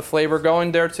Amaro sort of a flavor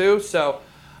going there too. So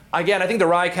again, I think the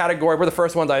rye category, we're the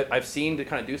first ones I've seen to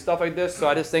kind of do stuff like this. So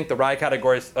I just think the rye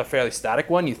category is a fairly static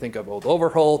one. You think of Old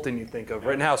Overholt and you think of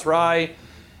Rittenhouse Rye.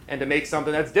 And to make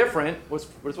something that's different was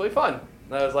really fun.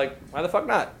 And I was like, why the fuck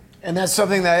not? And that's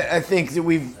something that I think that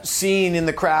we've seen in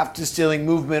the craft distilling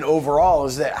movement overall,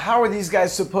 is that how are these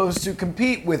guys supposed to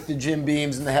compete with the Jim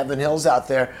Beams and the Heaven Hills out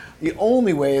there? The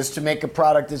only way is to make a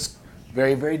product that's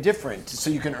very, very different, so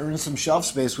you can earn some shelf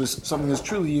space with something that's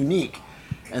truly unique.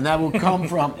 And that will come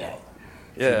from... If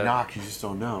you knock, you just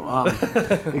don't know.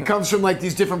 It comes from like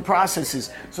these different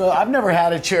processes. So I've never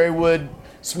had a cherry wood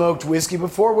smoked whiskey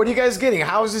before. What are you guys getting?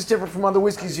 How is this different from other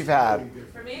whiskeys you've had?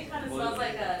 For me, it kind of smells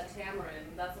like a tamarind.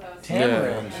 That's what I was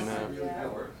Tamarind. Yeah.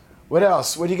 What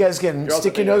else? What are you guys getting?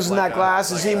 Stick your nose in that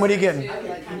glass. Azim, what are you getting?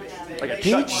 Like a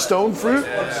Peach? Stone fruit?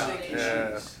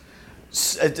 Yeah.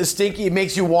 A stinky, it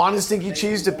makes you want a stinky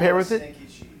cheese to pair with it?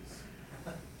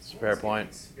 It's a fair point.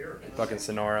 Fucking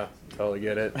Sonora. Totally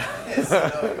get it. Come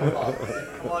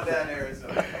on down,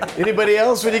 Arizona. Anybody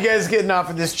else? What are you guys getting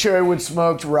off of this cherry wood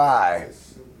smoked rye?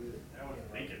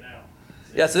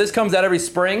 Yeah, so this comes out every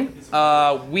spring.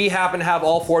 We happen to have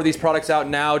all 4 of these products out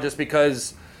now just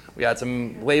because we had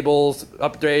some labels,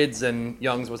 upgrades, and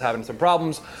Young's was having some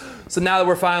problems. So now that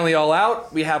we're finally all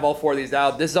out, we have all 4 of these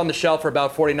out. This is on the shelf for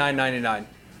about $49.99.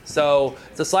 So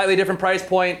it's a slightly different price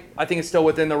point. I think it's still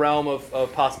within the realm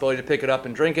of possibility to pick it up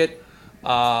and drink it.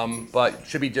 But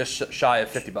should be just shy of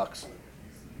 $50.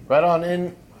 Right on.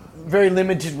 In very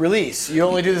limited release. You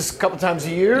only do this a couple times a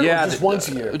year? Yeah, or just once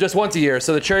a year? Just once a year.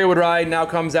 So the Cherrywood Rye now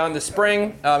comes out in the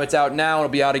spring. It's out now. It'll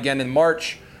be out again in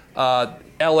March.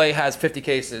 LA has 50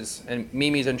 cases, and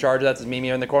Mimi's in charge of that. Is Mimi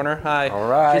in the corner? Hi. All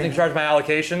right. She's in charge of my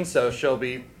allocation, so she'll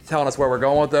be telling us where we're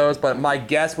going with those. But my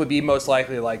guess would be most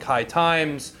likely like High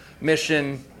Times,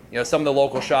 Mission, some of the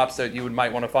local shops that you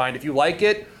might want to find. If you like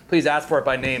it, please ask for it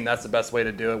by name. That's the best way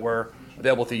to do it. We're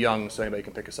available through Young, so anybody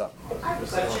can pick us up. I have a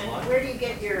question. Where do you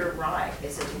get your rye?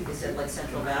 Is it like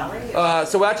Central Valley?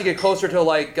 So we actually get closer to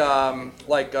like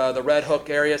the Red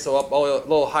Hook area, so up a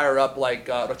little higher up,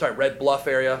 Red Bluff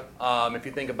area. If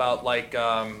you think about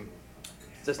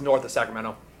just north of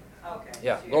Sacramento. Okay.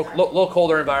 Yeah, So you're not- little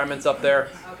colder environments up there.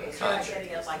 Okay, so you're not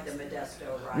getting it like the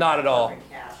Modesto rye? Not at all. Corbin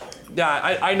Cash.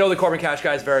 Yeah, I know the Corbin Cash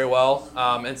guys very well,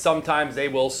 and sometimes they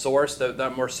will source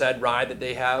the Merced rye that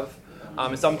they have.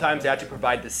 And sometimes they actually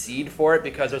provide the seed for it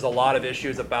because there's a lot of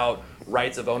issues about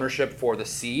rights of ownership for the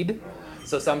seed.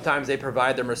 So sometimes they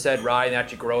provide their Merced rye and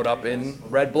actually grow it up in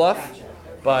Red Bluff.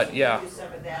 But yeah,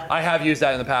 I have used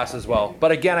that in the past as well.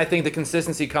 But again, I think the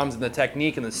consistency comes in the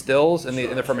technique and the stills and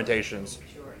the fermentations.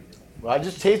 Well, I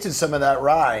just tasted some of that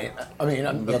rye. I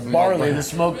mean, the barley, the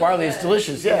smoked barley is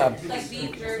delicious, yeah. Like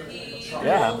beef jerky.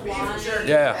 Yeah.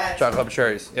 Yeah, chocolate covered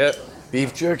cherries. Yep.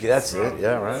 Beef jerky, that's it,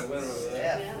 yeah, right.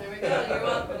 You're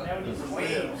welcome.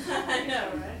 I know,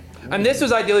 right? And this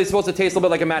was ideally supposed to taste a little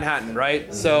bit like a Manhattan,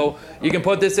 right? So you can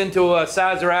put this into a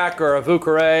Sazerac or a Vieux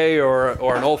Carré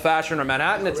or an old fashioned or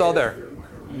Manhattan. It's all there.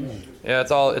 Yeah,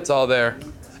 it's all there.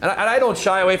 And I don't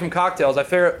shy away from cocktails. I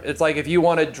figure it's like if you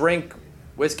want to drink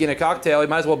whiskey in a cocktail, it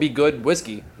might as well be good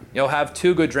whiskey. Have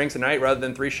 2 good drinks a night rather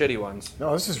than 3 shitty ones.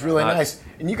 No, this is really nice.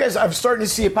 And you guys, I'm starting to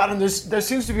see a pattern. There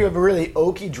seems to be a really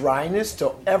oaky dryness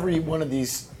to every one of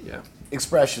these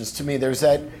expressions. To me, there's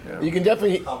that, you can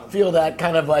definitely feel that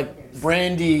kind of like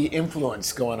brandy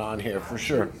influence going on here for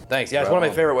sure. Thanks. Yeah, it's one of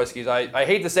my favorite whiskeys. I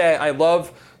hate to say I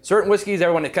love certain whiskeys.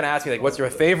 Everyone kind of asks me, like, what's your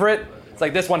favorite? It's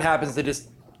like this one happens to just,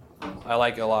 I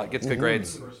like it a lot. Gets good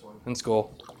grades in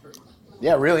school.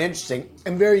 Yeah, really interesting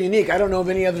and very unique. I don't know of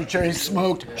any other cherry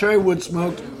wood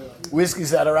smoked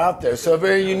whiskeys that are out there. So a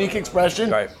very unique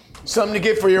expression. Right. Something to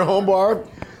get for your home bar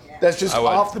that's just I would.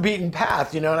 off the beaten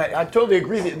path, And I totally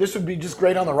agree that this would be just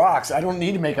great on the rocks. I don't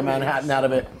need to make a Manhattan out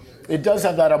of it. It does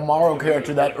have that Amaro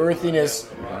character, that earthiness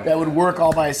that would work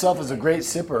all by itself as a great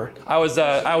sipper. I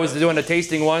was doing a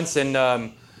tasting once and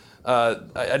I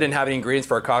didn't have any ingredients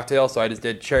for a cocktail, so I just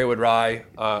did cherrywood rye,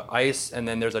 ice, and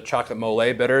then there's a chocolate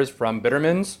mole bitters from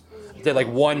Bittermans. I did like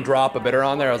 1 drop of bitter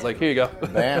on there. I was like, here you go.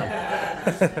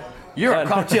 Bam. You're a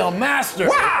cocktail master.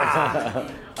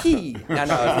 Key. Yeah,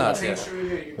 no, it's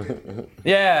not.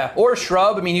 Yeah, or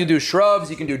shrub. I mean, you do shrubs.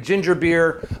 You can do ginger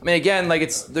beer. I mean, again, like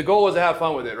the goal is to have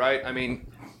fun with it, right? I mean,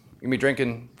 you're gonna be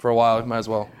drinking for a while. Might as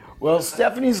well. Well,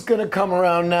 Stephanie's gonna come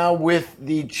around now with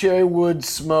the cherrywood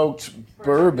smoked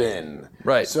bourbon.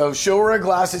 Right. So show her a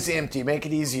glass that's empty. Make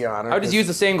it easy on her. I would just use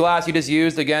the same glass you just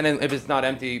used again, and if it's not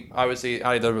empty, obviously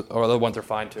either or the ones are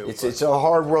fine too. It's a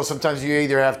hard world. Sometimes you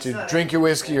either have to drink your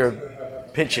whiskey or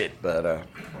pitch it. But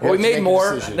well, we made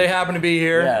more. Decision. They happen to be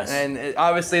here, Yes. and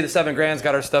obviously the 7 Grand's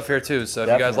got our stuff here too. So if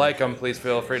you guys like them, please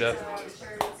feel free to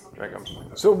drink them.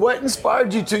 So what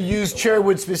inspired you to use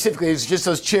cherrywood specifically? Is it just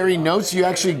those cherry notes? You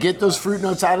actually get those fruit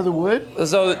notes out of the wood?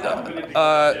 So,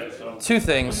 2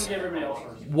 things.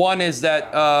 One is that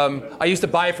I used to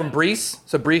buy it from Brees.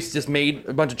 So Brees just made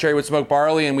a bunch of cherrywood smoked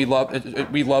barley, and we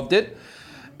loved it.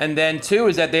 And then 2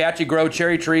 is that they actually grow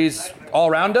cherry trees all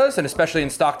around us, and especially in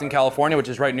Stockton, California, which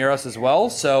is right near us as well.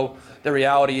 So the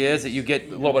reality is that you get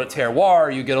a little bit of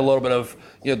terroir, you get a little bit of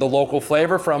the local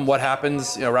flavor from what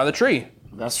happens around the tree.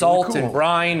 That's Salt really cool. and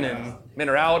brine and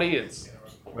minerality. It's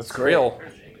great. real.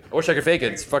 I wish I could fake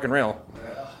it. It's fucking real.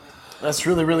 That's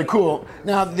really, really cool.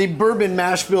 Now, the bourbon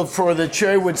mash bill for the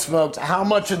cherrywood smoked, how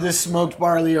much of this smoked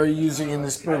barley are you using in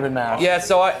this bourbon mash? Yeah,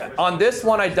 so on this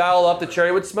one, I dial up the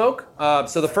cherrywood smoke.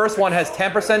 So the first one has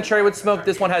 10% cherrywood smoke.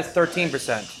 This one has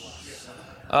 13%.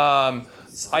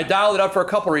 I dialed it up for a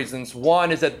couple reasons.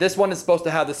 One is that this one is supposed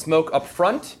to have the smoke up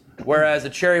front, whereas the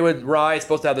cherrywood rye is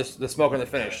supposed to have the smoke on the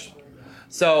finish.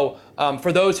 So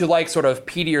for those who like sort of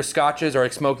peatier scotches or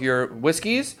like smokier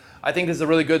whiskeys, I think this is a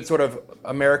really good sort of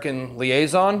American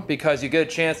liaison because you get a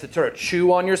chance to sort of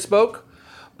chew on your smoke,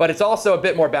 but it's also a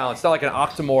bit more balanced. It's not like an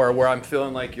Octomore where I'm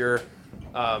feeling like you're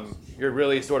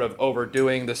really sort of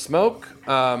overdoing the smoke.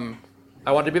 I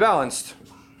want it to be balanced.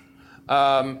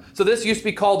 So this used to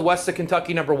be called West of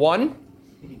Kentucky No. 1.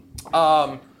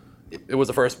 It was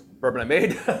the first bourbon I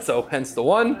made, so hence the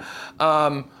 1.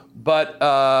 But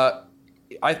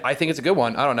I think it's a good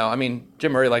one. I don't know. I mean,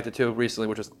 Jim Murray liked it too recently,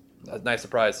 which was a nice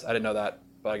surprise. I didn't know that,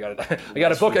 but I got it. I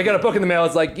got a book. I got a book in the mail.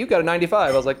 It's like, you got a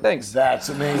 95. I was like, thanks. That's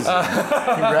amazing.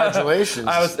 Congratulations.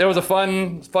 It was a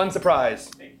fun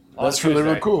surprise. That's really,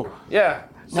 really cool. Yeah.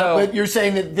 Now, So but you're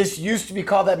saying that this used to be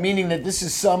called that, meaning that this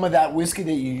is some of that whiskey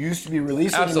that you used to be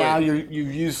releasing, Absolutely. and now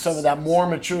you've used some of that more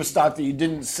mature stock that you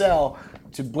didn't sell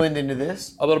to blend into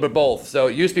this? a little bit both. So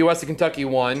it used to be West of Kentucky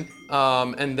 1,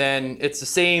 and then it's the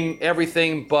same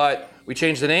everything, but we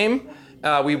changed the name.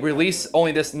 We release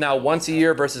only this now once a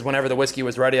year versus whenever the whiskey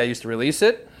was ready, I used to release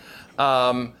it.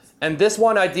 And this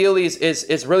one ideally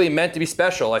is really meant to be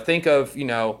special. I think of,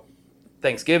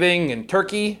 Thanksgiving and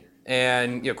turkey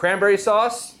and cranberry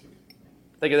sauce.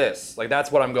 Think of this. Like,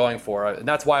 that's what I'm going for. And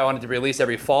that's why I wanted to release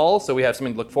every fall, so we have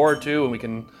something to look forward to, and we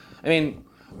can,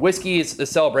 whiskey is a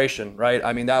celebration, right?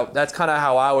 I mean, that's kind of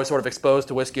how I was sort of exposed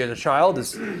to whiskey as a child,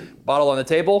 is bottle on the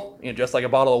table, just like a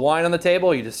bottle of wine on the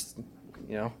table. You just,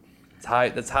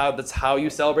 that's how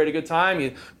you celebrate a good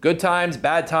time. Good times,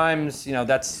 bad times,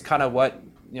 that's kind of what,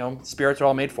 spirits are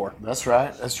all made for. That's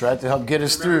right, to help get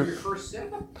us through. Your first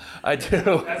sip? I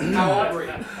do. How old were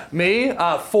you? Me?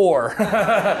 4. But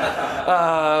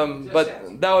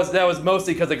that was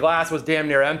mostly because the glass was damn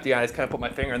near empty. I just kind of put my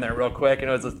finger in there real quick, and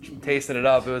it was just tasting it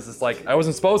up. It was just like, I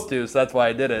wasn't supposed to, so that's why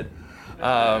I did it.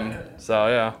 So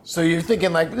yeah. So you're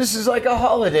thinking like, this is like a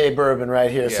holiday bourbon right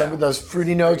here. Yeah. Some of those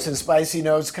fruity notes and spicy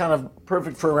notes, kind of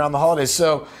perfect for around the holidays.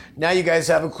 So now you guys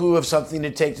have a clue of something to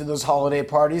take to those holiday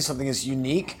parties, something that's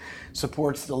unique,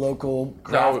 supports the local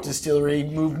craft distillery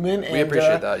movement. We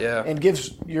appreciate that, yeah. And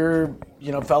gives your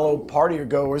fellow partier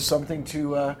goers something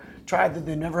to try that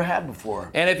they've never had before.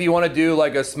 And if you want to do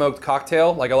like a smoked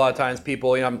cocktail, like a lot of times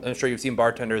people, I'm sure you've seen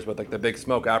bartenders with like the big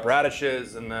smoke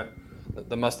apparatuses and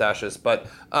the mustaches, but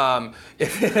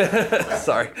if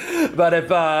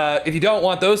you don't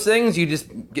want those things, you just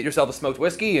get yourself a smoked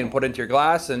whiskey and put it into your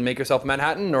glass and make yourself a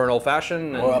Manhattan or an old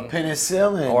fashioned, Or a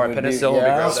penicillin. Or a penicillin would be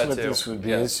great that's with what that, too. this would be.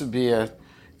 Yeah. This would be if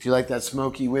you like that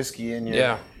smoky whiskey in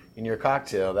your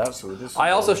cocktail. That's what this would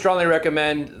I also be. strongly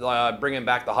recommend bringing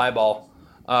back the highball.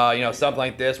 Something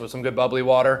like this with some good bubbly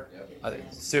water. I think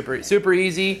it's super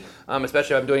easy,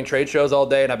 especially if I'm doing trade shows all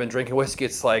day and I've been drinking whiskey.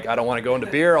 It's like, I don't want to go into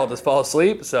beer, I'll just fall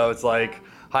asleep. So it's like,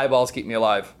 highballs keep me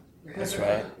alive. That's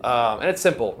right. And it's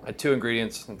simple. I had 2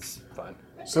 ingredients. It's fine.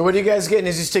 So what are you guys getting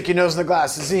as you stick your nose in the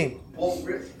glass? Azim? Well,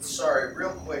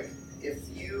 real quick,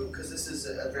 because this is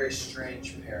a very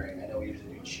strange pairing. I know we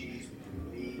usually do cheese,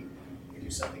 we do meat, we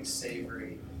do something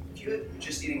savory. If you had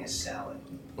just eating a salad,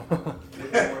 which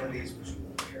one of these would you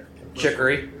pair?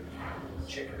 Chicory.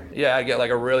 Chicory. Yeah, I get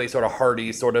like a really sort of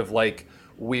hearty, sort of like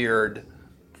weird,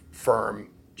 firm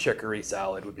chicory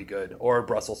salad would be good, or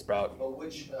Brussels sprout. Well,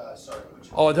 which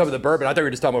Oh, on top of the bourbon, I thought we were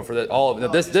just talking about for all of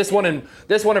it. This one in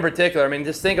particular. I mean,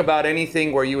 just think about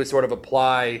anything where you would sort of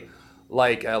apply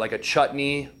like a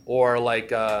chutney or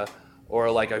like a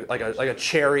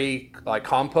cherry like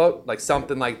compote, like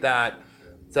something like that.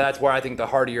 So that's where I think the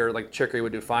heartier like chicory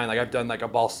would do fine. Like I've done like a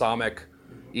balsamic,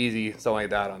 easy, something like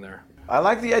that on there. I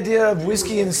like the idea of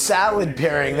whiskey and salad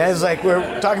pairing. That is like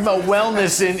we're talking about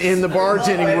wellness in the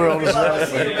bartending world.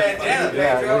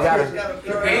 Yeah, we got it.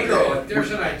 Pedro,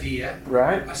 there's an idea.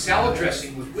 Right. A salad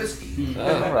dressing with whiskey. All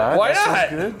right. Why that not?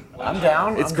 sounds good. I'm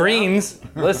down. It's I'm greens.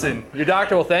 Listen, your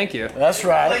doctor will thank you. down. That's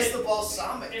right. Place the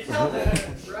balsamic.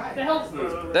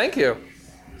 Thank you.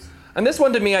 And this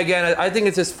one to me, again, I think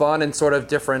it's just fun and sort of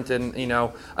different. And, you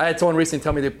know, I had someone recently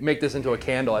tell me to make this into a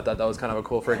candle. I thought that was kind of a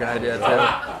cool freaking idea,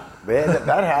 too. Man,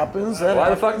 that happens. Why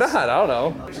the fuck not? I don't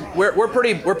know. We're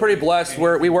pretty blessed.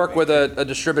 We work with a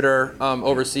distributor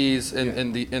overseas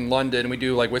in London. We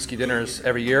do like whiskey dinners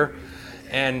every year.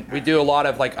 And we do a lot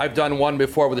of like, I've done one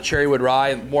before with a cherrywood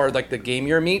rye, more like the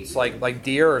gamier meats, like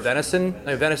deer or venison.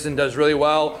 Like venison does really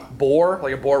well. Boar,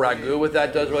 like a boar ragu with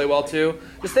that does really well too.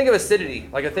 Just think of acidity.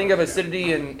 Like I think of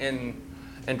acidity and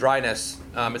dryness.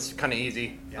 It's kind of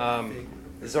easy.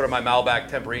 This is sort of my Malbec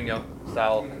Tempranillo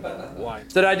style wine.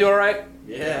 So did I do all right?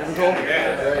 Yeah. Cool?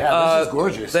 Yeah, this is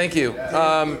gorgeous. Thank you.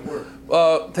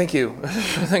 Thank you.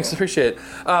 Thanks, appreciate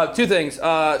it. Two things.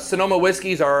 Sonoma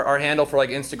Whiskeys are our handle for like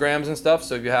Instagrams and stuff.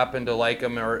 So if you happen to like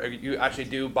them or you actually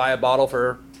do buy a bottle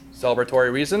for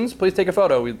celebratory reasons, please take a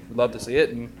photo. We'd love to see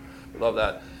it and we love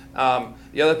that.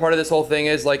 The other part of this whole thing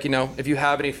is like, you know, if you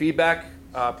have any feedback,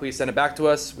 please send it back to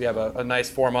us. We have a nice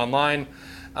form online.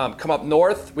 Come up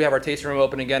north. We have our tasting room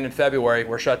open again in February.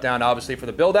 We're shut down obviously for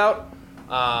the build out.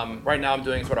 Right now I'm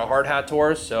doing sort of hard hat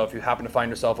tours, so if you happen to find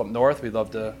yourself up north, we'd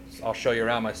love to, I'll show you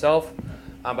around myself.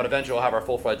 But eventually we'll have our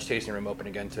full-fledged tasting room open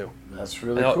again too. That's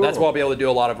really cool. That's where I'll be able to do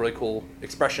a lot of really cool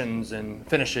expressions and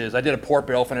finishes. I did a port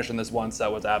barrel finish in this once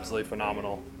that was absolutely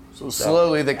phenomenal. So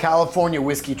slowly the California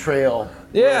whiskey trail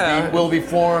will be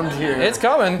formed here. It's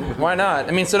coming, why not?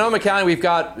 I mean, Sonoma County, we've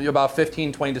got about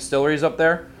 15, 20 distilleries up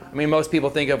there. I mean, most people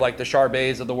think of like the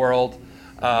Charbets of the world.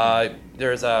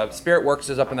 There's Spirit Works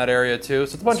is up in that area too.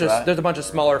 So it's there's a bunch of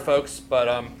smaller folks, but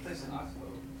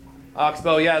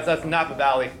Oxbow, yeah, that's Napa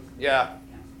Valley. Yeah,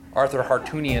 Arthur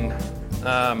Hartunian.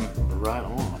 Right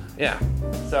on. Yeah,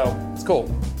 so it's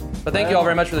cool. But thank you all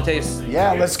very much for the taste.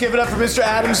 Yeah, let's give it up for Mr.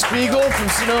 Adam Spiegel from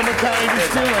Sonoma County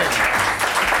Distilling.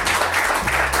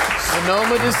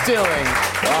 Sonoma Distilling.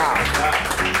 Wow.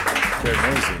 Very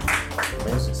amazing.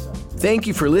 Amazing stuff. Thank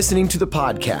you for listening to the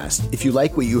podcast. If you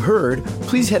like what you heard,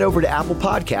 please head over to Apple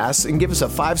Podcasts and give us a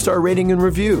 5-star rating and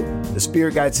review. The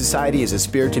Spirit Guide Society is a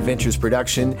Spirit Adventures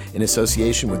production in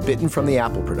association with Bitten from the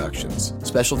Apple Productions.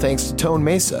 Special thanks to Tone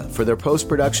Mesa for their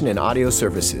post-production and audio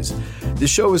services. The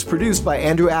show was produced by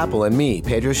Andrew Apple and me,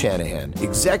 Pedro Shanahan.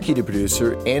 Executive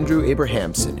producer, Andrew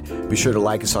Abrahamson. Be sure to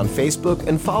like us on Facebook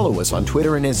and follow us on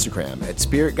Twitter and Instagram at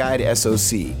Spirit Guide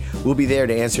SOC. We'll be there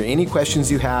to answer any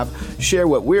questions you have, share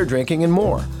what we're drinking, and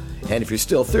more. And if you're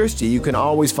still thirsty, you can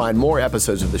always find more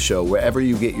episodes of the show wherever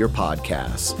you get your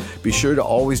podcasts. Be sure to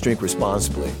always drink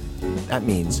responsibly. That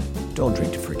means don't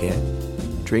drink to forget,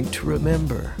 drink to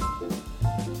remember.